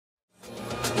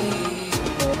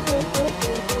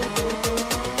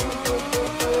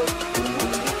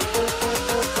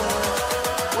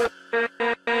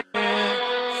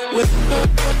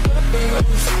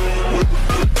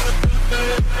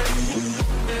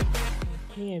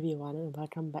Hey everyone, and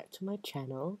welcome back to my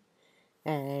channel.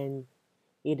 And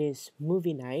it is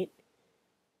movie night.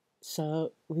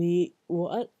 So I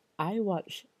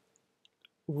watch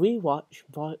rewatch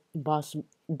Boss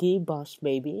The Boss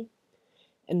Baby.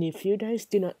 And if you guys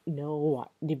do not know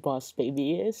what The Boss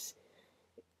Baby is,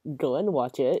 go and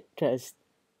watch it because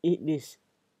it is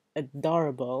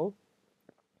adorable.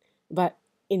 But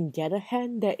in the other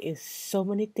hand, there is so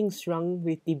many things wrong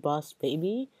with The Boss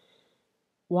Baby.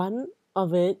 One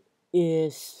of it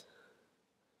is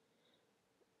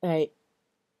like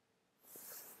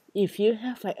if you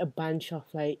have like a bunch of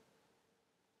like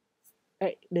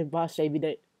the boss baby,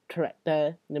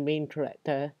 the main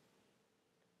character,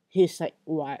 he's like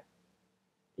what,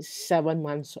 7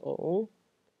 months old.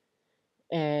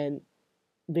 And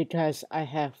because I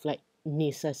have like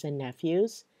nieces and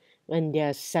nephews, when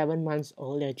they're 7 months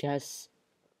old, they're just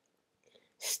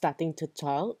starting to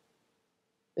talk,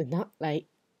 not like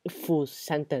full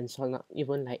sentence, or not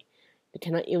even like they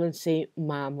cannot even say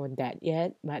mom or dad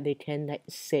yet, but they can like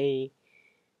say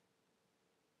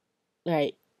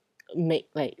like make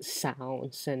like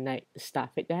sounds and like stuff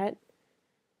like that.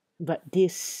 But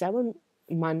this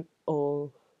 7-month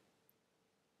old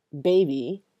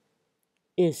baby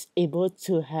is able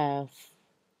to have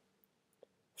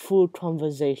full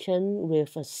conversation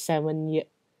with a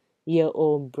 7-year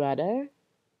old brother.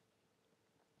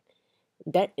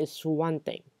 That is one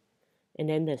thing. And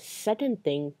then the second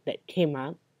thing that came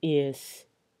up is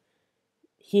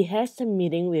he has a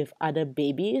meeting with other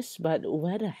babies, but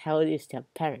where the hell is their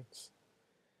parents?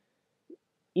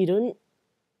 You don't,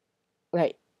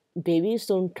 like, babies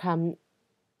don't come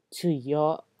to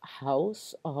your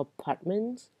house or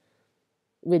apartment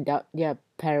without their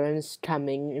parents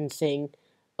coming and saying,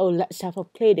 oh, let's have a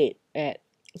play date at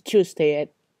Tuesday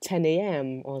at 10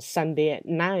 a.m. or Sunday at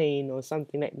 9 or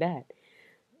something like that.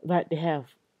 But they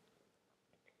have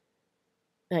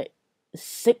like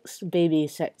 6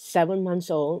 babies at 7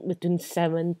 months old, between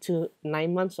 7 to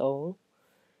 9 months old,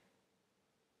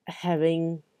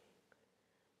 having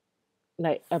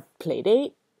like a play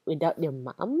date without their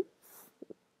mom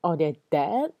or their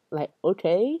dad. Like,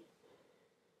 okay.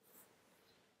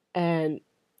 And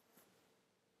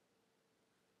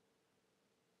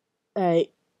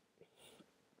like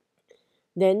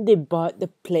then they bought the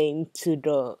plane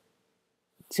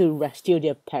to rescue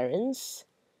their parents.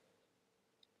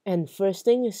 And first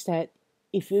thing is that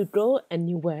if you go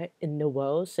anywhere in the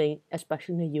world, say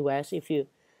especially in the US, if you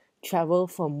travel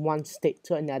from one state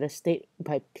to another state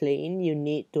by plane, you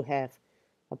need to have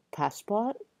a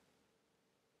passport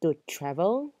to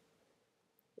travel.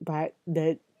 But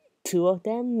the two of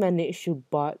them managed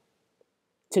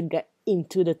to get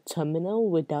into the terminal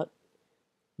without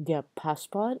their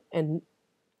passport, and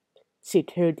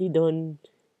security don't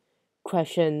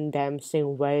question them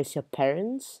saying, where is your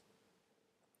parents?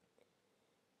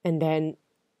 And then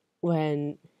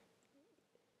when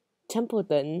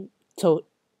Templeton told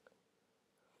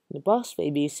the boss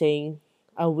baby saying,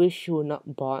 I wish you were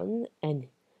not born, and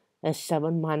a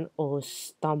 7-month old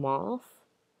storm off,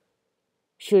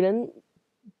 shouldn't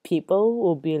people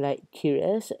will be like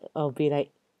curious or be like,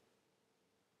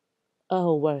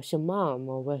 oh, where's your mom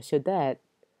or where's your dad?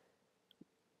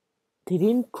 They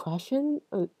didn't question.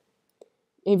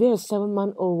 Maybe a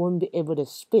 7-month old won't be able to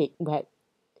speak, but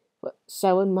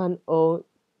 7-month old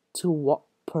to walk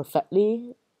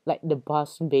perfectly like the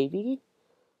boss baby,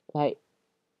 like,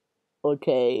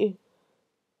 okay,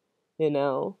 you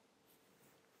know.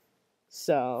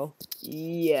 So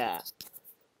yeah,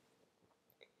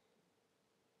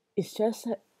 it's just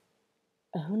like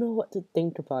I don't know what to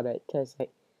think about it because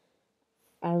like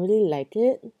I really like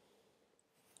it,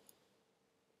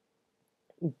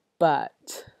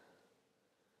 but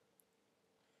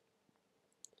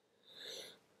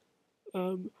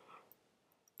um,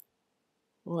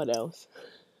 what else?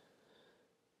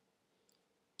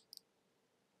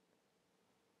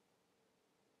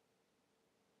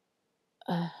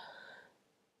 I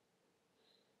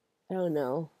don't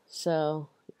know. So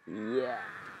yeah.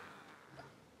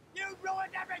 You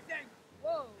ruined everything!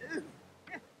 Whoa, It's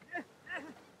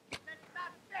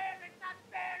not fair! It's not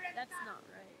fair! It's that's not... not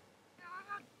right.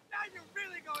 Now you're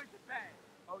really going to pay!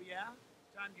 Oh yeah?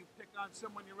 Time you pick on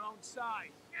someone your own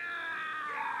size.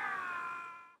 Yeah!